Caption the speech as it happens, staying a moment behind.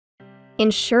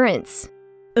Insurance.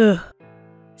 Ugh.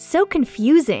 So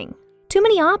confusing. Too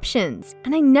many options,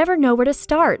 and I never know where to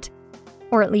start.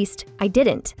 Or at least, I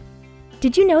didn't.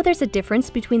 Did you know there's a difference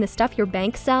between the stuff your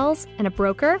bank sells and a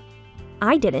broker?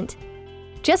 I didn't.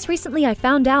 Just recently I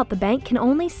found out the bank can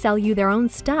only sell you their own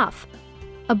stuff.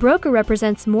 A broker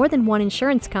represents more than one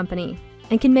insurance company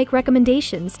and can make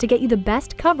recommendations to get you the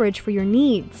best coverage for your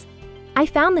needs. I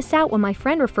found this out when my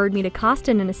friend referred me to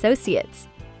Costen & Associates.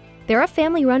 They're a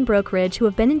family-run brokerage who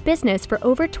have been in business for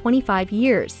over 25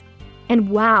 years. And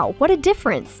wow, what a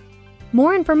difference!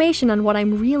 More information on what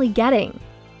I'm really getting.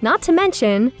 Not to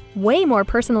mention, way more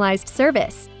personalized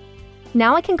service.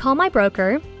 Now I can call my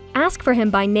broker, ask for him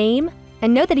by name,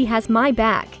 and know that he has my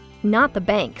back, not the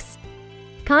bank's.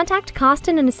 Contact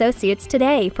Costen & Associates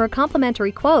today for a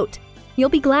complimentary quote. You'll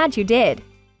be glad you did.